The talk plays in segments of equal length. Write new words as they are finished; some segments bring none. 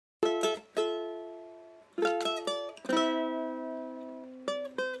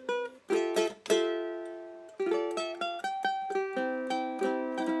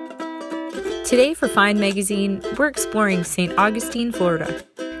Today for Find Magazine, we're exploring St. Augustine, Florida.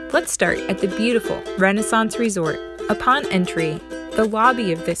 Let's start at the beautiful Renaissance Resort. Upon entry, the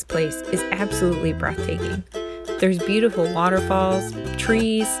lobby of this place is absolutely breathtaking. There's beautiful waterfalls,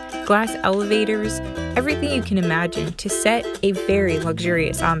 trees, glass elevators, everything you can imagine to set a very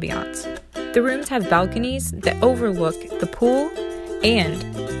luxurious ambiance. The rooms have balconies that overlook the pool and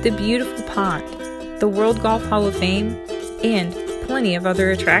the beautiful pond, the World Golf Hall of Fame, and plenty of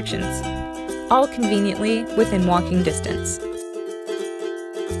other attractions, all conveniently within walking distance.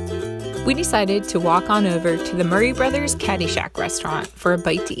 We decided to walk on over to the Murray Brothers Caddyshack restaurant for a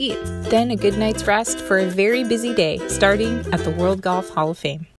bite to eat, then a good night's rest for a very busy day starting at the World Golf Hall of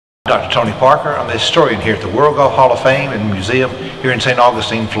Fame. Dr. Tony Parker, I'm the historian here at the World Golf Hall of Fame and Museum here in St.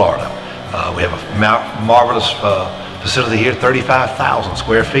 Augustine, Florida. We have a marvelous facility here, 35,000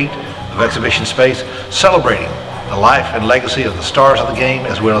 square feet of exhibition space, celebrating the life and legacy of the stars of the game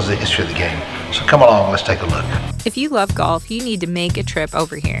as well as the history of the game. So come along, let's take a look. If you love golf, you need to make a trip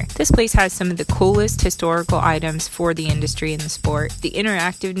over here. This place has some of the coolest historical items for the industry and the sport. The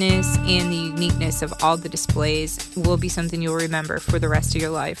interactiveness and the uniqueness of all the displays will be something you'll remember for the rest of your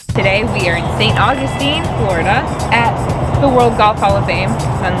life. Today we are in St. Augustine, Florida at the World Golf Hall of Fame,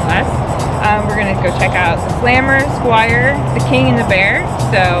 nonetheless. We're going to go check out Slammer, Squire, the King and the Bear.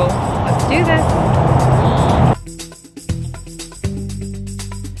 So let's do this.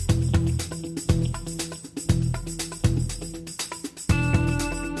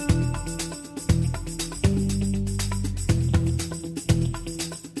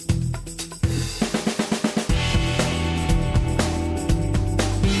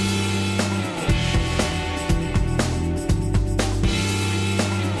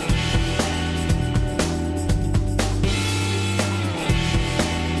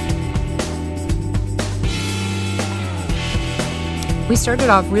 We started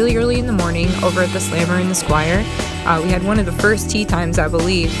off really early in the morning over at the Slammer and the Squire. We had one of the first tee times, I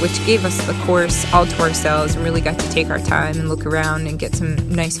believe, which gave us the course all to ourselves and really got to take our time and look around and get some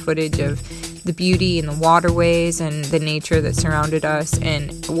nice footage of the beauty and the waterways and the nature that surrounded us,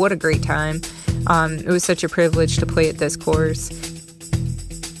 and what a great time. It was such a privilege to play at this course.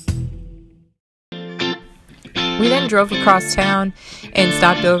 We then drove across town and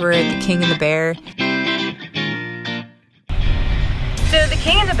stopped over at the King and the Bear. So the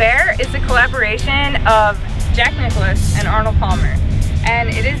King and the Bear is a collaboration of Jack Nicklaus and Arnold Palmer, and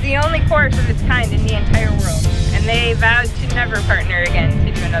it is the only course of its kind in the entire world, and they vowed to never partner again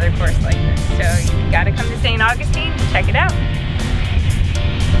to do another course like this. So you gotta come to St. Augustine to check it out.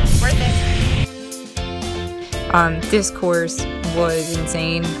 Worth it. This course was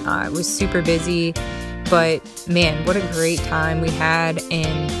insane. It was super busy, but man, what a great time we had,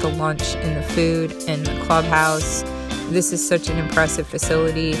 in the lunch and the food and the clubhouse. This is such an impressive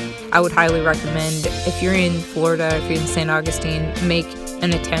facility. I would highly recommend, if you're in Florida, if you're in St. Augustine, make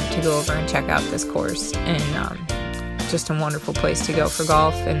an attempt to go over and check out this course. And just a wonderful place to go for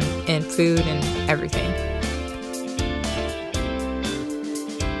golf and food and everything.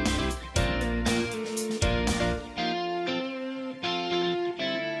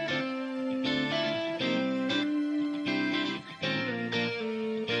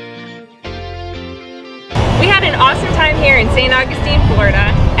 We had an awesome time here in St. Augustine, Florida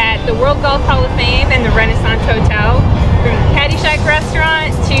at the World Golf Hall of Fame and the Renaissance Hotel. From the Caddyshack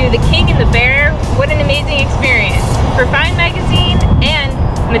restaurant to the King and the Bear, what an amazing experience. For Find Magazine and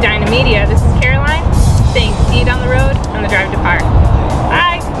Medina Media, this is Caroline saying see you down the road on the drive to Park. Bye!